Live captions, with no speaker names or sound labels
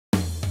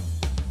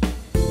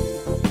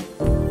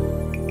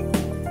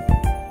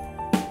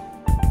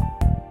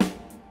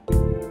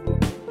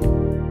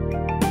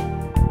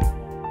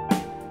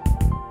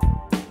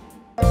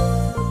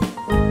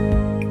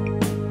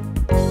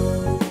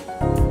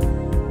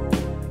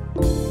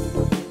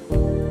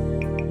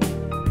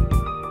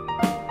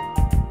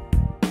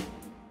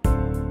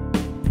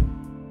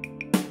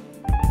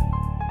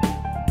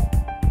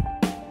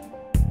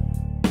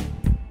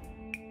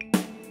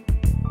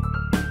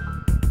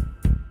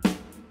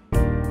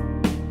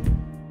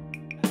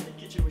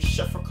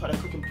Chef Ricardo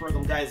cooking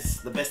program,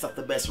 guys. The best of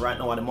the best right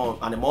now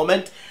on the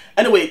moment.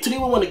 Anyway, today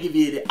we want to give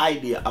you the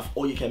idea of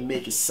how you can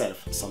make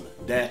yourself some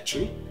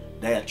dietary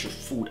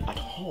food at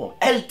home.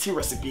 Healthy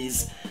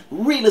recipes,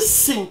 really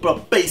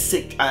simple,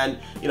 basic, and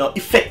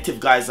effective,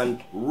 guys,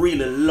 and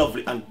really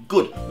lovely and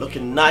good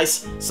looking,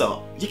 nice.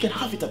 So you can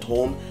have it at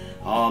home.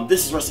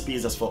 This recipe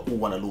is just for who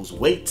want to lose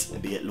weight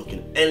and be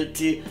looking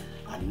healthy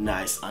and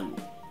nice, and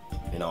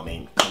come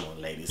on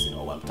ladies, you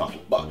know what I'm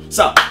talking about.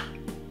 So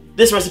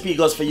this recipe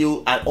goes for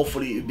you, and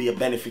hopefully it'll be a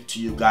benefit to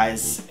you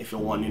guys. If you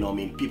want,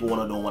 people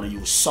don't want to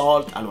use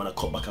salt and want to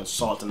cut back on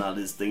salt and all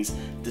these things,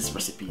 this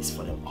recipe is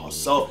for them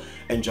also.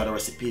 Enjoy the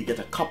recipe. Get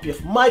a copy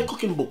of my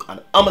cooking book on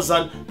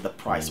Amazon. The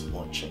price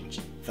won't change.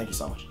 Thank you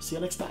so much. See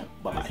you next time.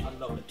 Bye bye.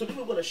 Today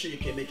we're going to show you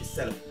can make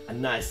yourself a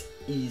nice,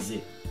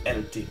 easy,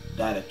 healthy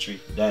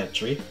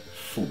dietary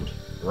food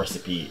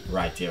recipe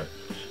right here.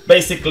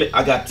 Basically,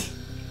 I got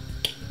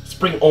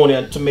spring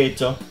onion,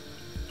 tomato,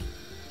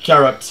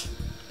 carrot,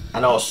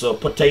 and also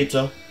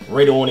potato,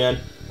 red onion,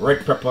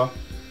 red pepper,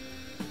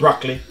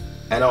 broccoli,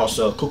 and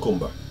also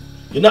cucumber.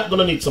 You're not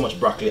gonna need so much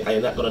broccoli, and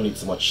you're not gonna need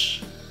so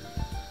much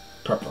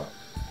pepper.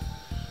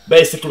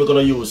 Basically, we're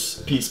gonna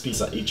use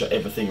piece of each of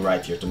everything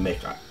right here to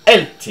make a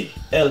healthy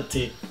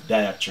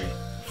dietary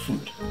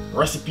food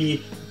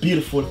recipe.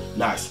 Beautiful,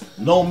 nice,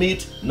 no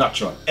meat,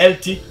 natural,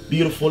 healthy,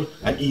 beautiful,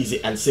 and easy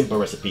and simple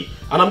recipe.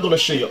 And I'm gonna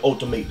show you how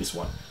to make this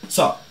one.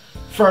 So,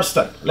 first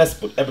step, let's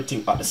put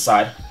everything at the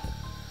side.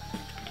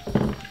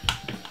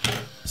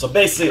 So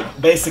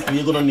basically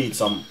you're gonna need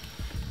some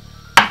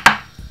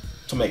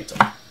tomato,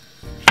 a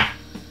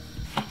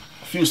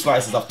few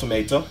slices of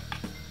tomato,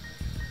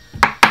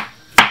 a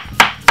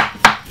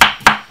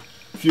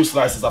few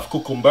slices of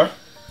cucumber,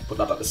 put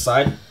that at the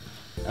side,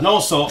 and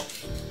also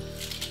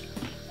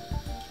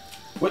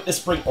with the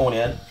spring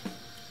onion,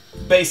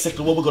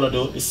 basically what we're gonna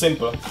do is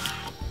simple,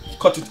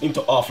 cut it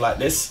into half like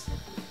this.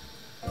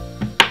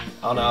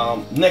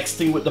 And next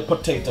thing with the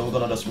potato, we're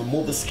gonna just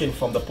remove the skin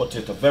from the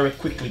potato very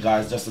quickly,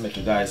 guys, just to make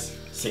you guys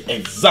see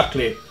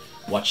exactly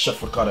what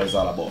Chef Ricardo is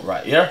all about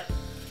right here.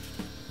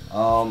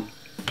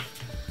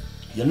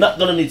 You're not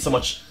gonna need so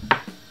much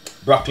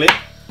broccoli.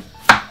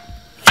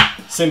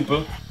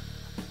 Simple.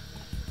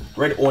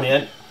 Red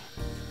onion.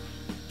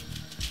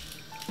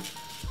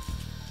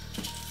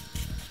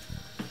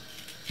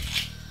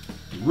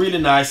 Really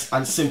nice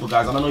and simple,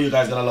 guys, and I know you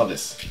guys gonna love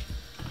this.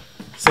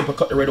 Simple,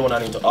 cut the red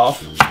onion into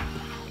half.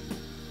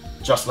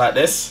 Just like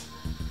this.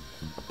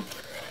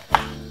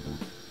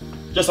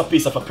 Just a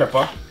piece of a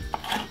pepper.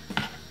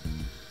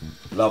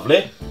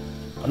 Lovely.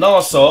 And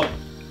also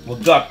we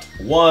got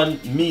one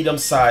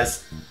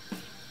medium-sized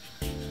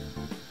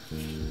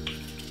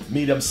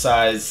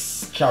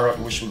carrot,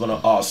 which we're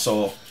gonna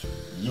also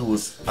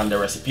use on the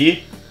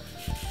recipe.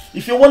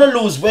 If you want to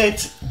lose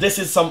weight, this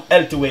is some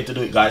healthy way to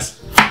do it, guys.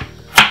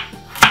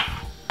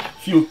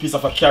 Few pieces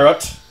of a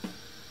carrot,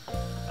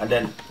 and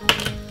then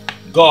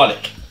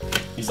garlic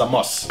is a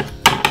must.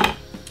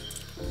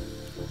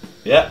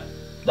 Yeah,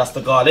 that's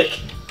the garlic.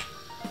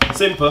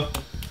 Simple.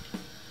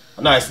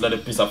 A nice little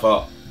piece of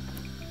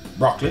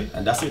broccoli,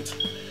 and that's it.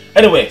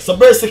 Anyway, so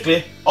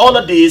basically all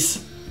of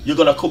these you're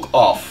gonna cook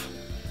off.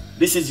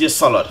 This is your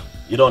salad.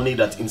 You don't need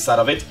that inside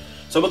of it.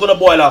 So we're gonna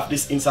boil off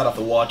this inside of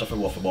the water for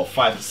about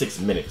 5 to 6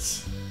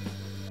 minutes.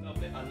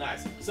 Lovely and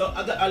nice. So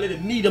I got a little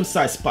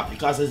medium-sized pot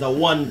because it's a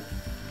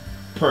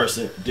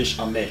one-person dish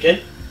I'm making.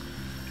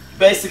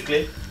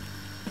 Basically,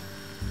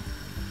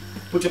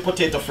 put your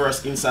potato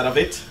first inside of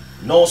it.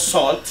 No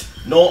salt,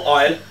 no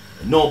oil,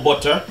 no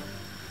butter.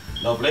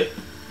 Lovely.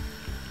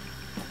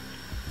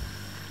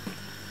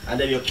 And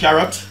then your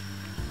carrot.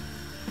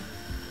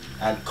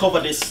 And cover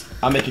this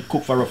and make it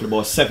cook for roughly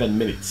about 7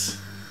 minutes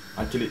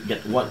until it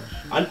gets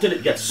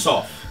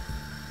soft.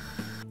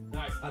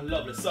 Nice and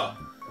lovely. So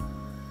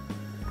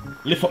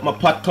lift up my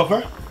pot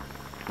cover,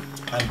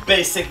 and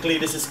basically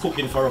this is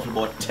cooking for roughly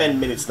about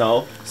 10 minutes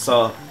now.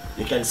 So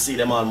you can see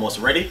them almost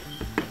ready.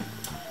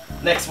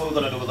 Next, what we're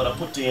gonna do, we're gonna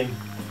put in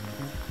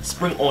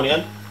spring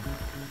onion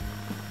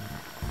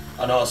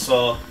and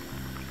also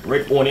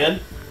red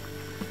onion,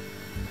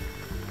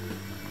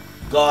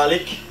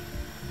 garlic,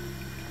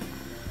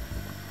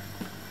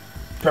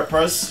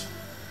 peppers,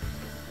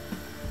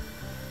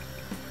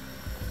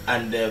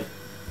 and the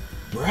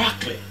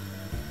broccoli.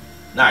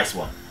 Nice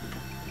one.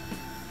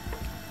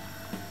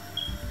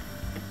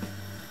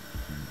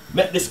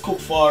 Make this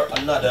cook for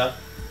another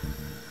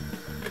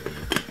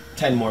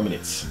 10 more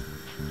minutes.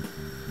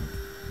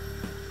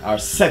 Or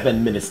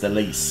 7 minutes the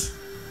least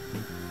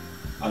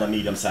on a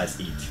medium-sized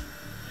heat.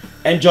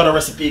 Enjoy the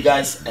recipe,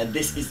 guys, and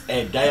this is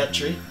a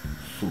dietary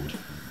food.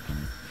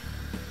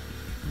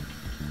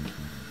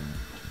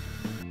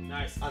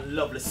 Nice and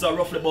lovely. So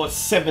roughly about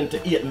 7 to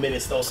 8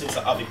 minutes now since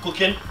I have it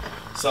cooking.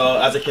 So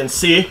as you can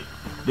see,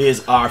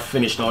 these are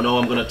finished now. Now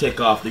I'm gonna take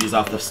off these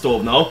off the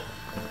stove now.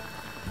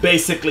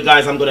 Basically,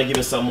 guys, I'm gonna give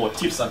you some more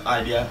tips and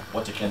idea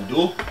what you can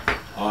do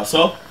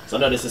also. So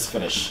now this is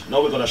finished. Now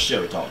we're gonna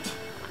share it out.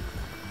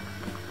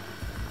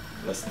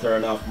 Let's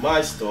turn off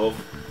my stove.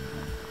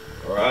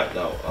 Alright,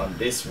 now on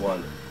this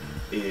one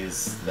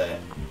is there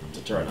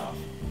to turn off.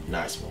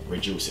 Nice one.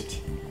 Reduce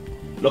it.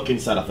 Look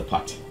inside of the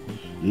pot.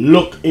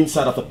 Look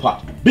inside of the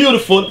pot.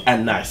 Beautiful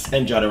and nice.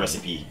 Enjoy the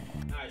recipe.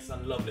 Nice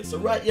and lovely. So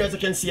right here, as you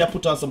can see, I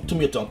put on some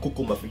tomato and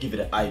cucumber to give you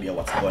the idea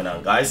what's going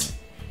on, guys.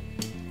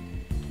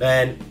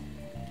 Then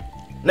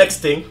next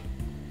thing,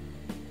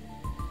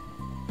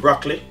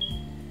 broccoli,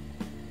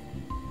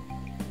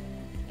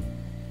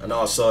 and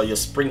also your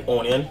spring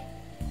onion.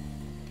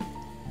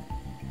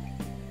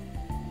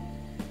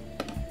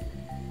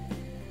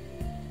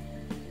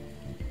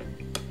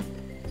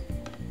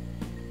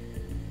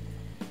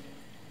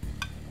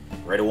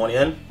 Red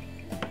onion.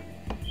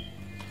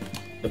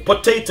 The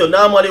potato,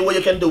 normally what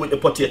you can do with the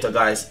potato,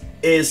 guys,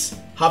 is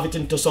have it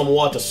into some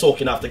water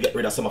soaking off to get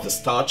rid of some of the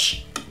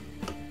starch.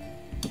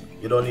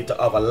 You don't need to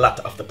have a lot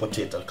of the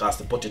potato because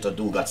the potato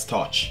do got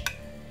starch.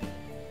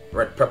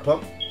 Red pepper,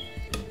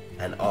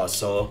 and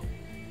also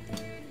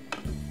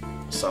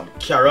some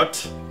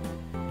carrot.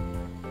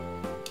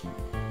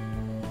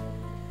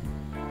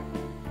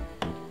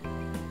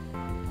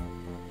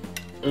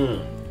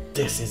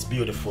 This is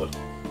beautiful.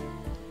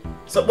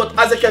 So, but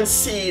as you can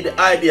see, the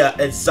idea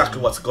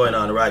exactly what's going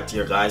on right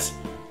here, guys.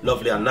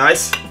 Lovely and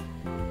nice.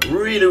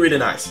 Really, really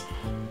nice.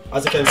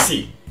 As you can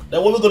see.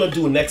 Then what we're gonna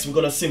do next, we're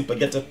gonna simply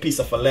get a piece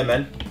of a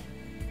lemon.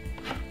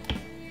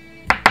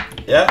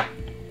 Yeah.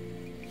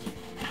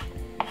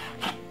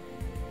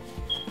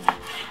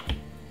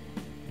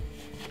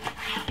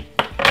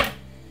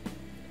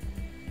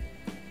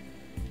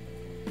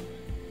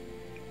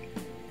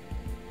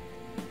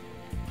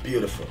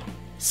 Beautiful.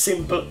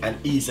 Simple and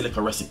easy like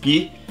a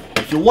recipe.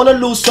 If you want to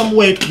lose some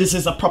weight, this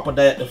is a proper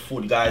diet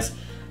food, guys.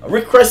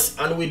 Request,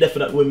 and we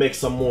definitely will make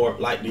some more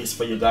like this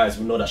for you guys.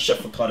 We know that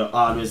Chef Ricardo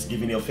always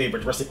giving you a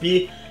favorite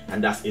recipe,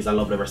 and that is a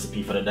lovely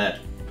recipe for the diet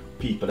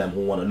people them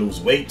who want to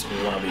lose weight,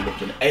 who want to be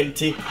looking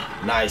healthy,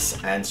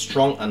 nice and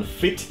strong and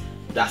fit.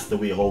 That's the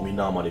way how we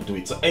normally do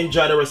it. So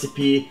enjoy the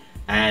recipe,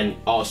 and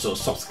also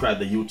subscribe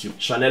the YouTube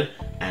channel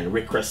and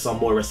request some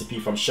more recipe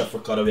from Chef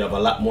Ricardo. We have a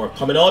lot more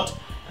coming out,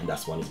 and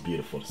that's one is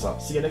beautiful. So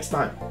see you next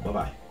time. Bye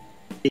bye.